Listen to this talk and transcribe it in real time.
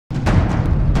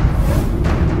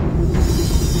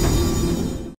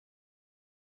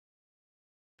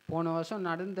போன வருஷம்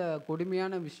நடந்த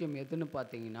கொடுமையான விஷயம் எதுன்னு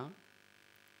பார்த்தீங்கன்னா,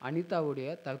 அனிதாவுடைய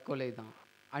தற்கொலை தான்.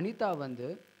 அனிதா வந்து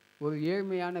ஒரு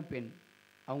ஏழ்மையான பெண்.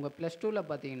 அவங்க +2ல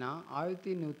பார்த்தீங்கன்னா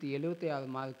 1176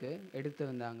 மார்க்கு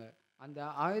எடுத்திருந்தாங்க. அந்த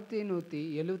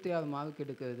 1176 மார்க்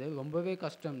எடுக்கிறது ரொம்பவே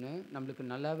கஷ்டம்னு நம்மளுக்கு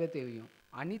நல்லாவே தெரியும்.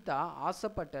 அனிதா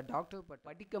ஆசைப்பட்ட டாக்டர்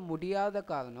படிக்க முடியாத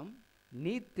காரணம்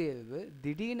நீட் தேர்வு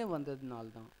திடீர்னு வந்ததுனால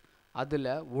தான்.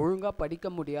 அதில் ஒழுங்காக படிக்க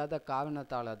முடியாத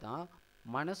காரணத்தால் தான்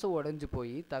மனசு உடைஞ்சு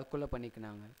போய் தற்கொலை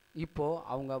பண்ணிக்கினாங்க. இப்போது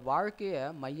அவங்க வாழ்க்கையை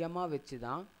மையமாக வச்சு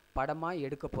தான் படமாக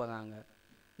எடுக்க போகிறாங்க.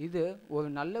 இது ஒரு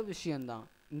நல்ல விஷயந்தான்.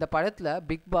 இந்த படத்தில்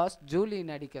பிக் பாஸ் ஜூலி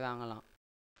நடிக்கிறாங்களாம்.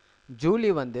 ஜூலி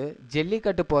வந்து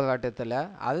ஜல்லிக்கட்டு போராட்டத்தில்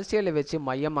அரசியலை வச்சு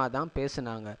மையமாக தான்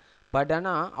பேசுனாங்க. பட்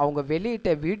ஆனால் அவங்க வெளியிட்ட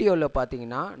வீடியோவில்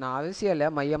பார்த்தீங்கன்னா, நான் அரசியலை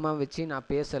மையமாக வச்சு நான்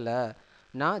பேசலை,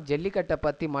 நான் ஜல்லிக்கட்டை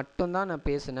பற்றி மட்டும்தான் நான்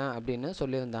பேசினேன் அப்படின்னு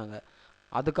சொல்லியிருந்தாங்க.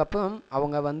 அதுக்கப்புறம்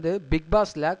அவங்க வந்து பிக்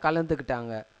பாஸில்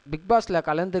கலந்துக்கிட்டாங்க. பிக் பாஸில்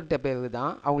கலந்துக்கிட்ட பிறகு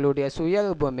தான் அவங்களுடைய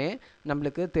சுயரூபமே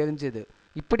நம்மளுக்கு தெரிஞ்சுது.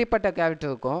 இப்படிப்பட்ட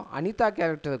கேரக்டருக்கும் அனிதா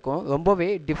கேரக்டருக்கும் ரொம்பவே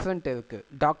டிஃப்ரெண்ட் இருக்குது.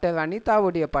 டாக்டர்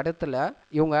அனிதாவுடைய படத்தில்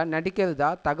இவங்க நடிக்கிறதா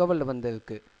தகவல்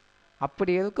வந்திருக்கு.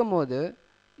 அப்படி இருக்கும்போது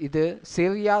இது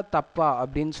சரியா தப்பா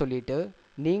அப்படின்னு சொல்லிட்டு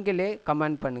நீங்களே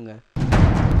கமெண்ட் பண்ணுங்கள்.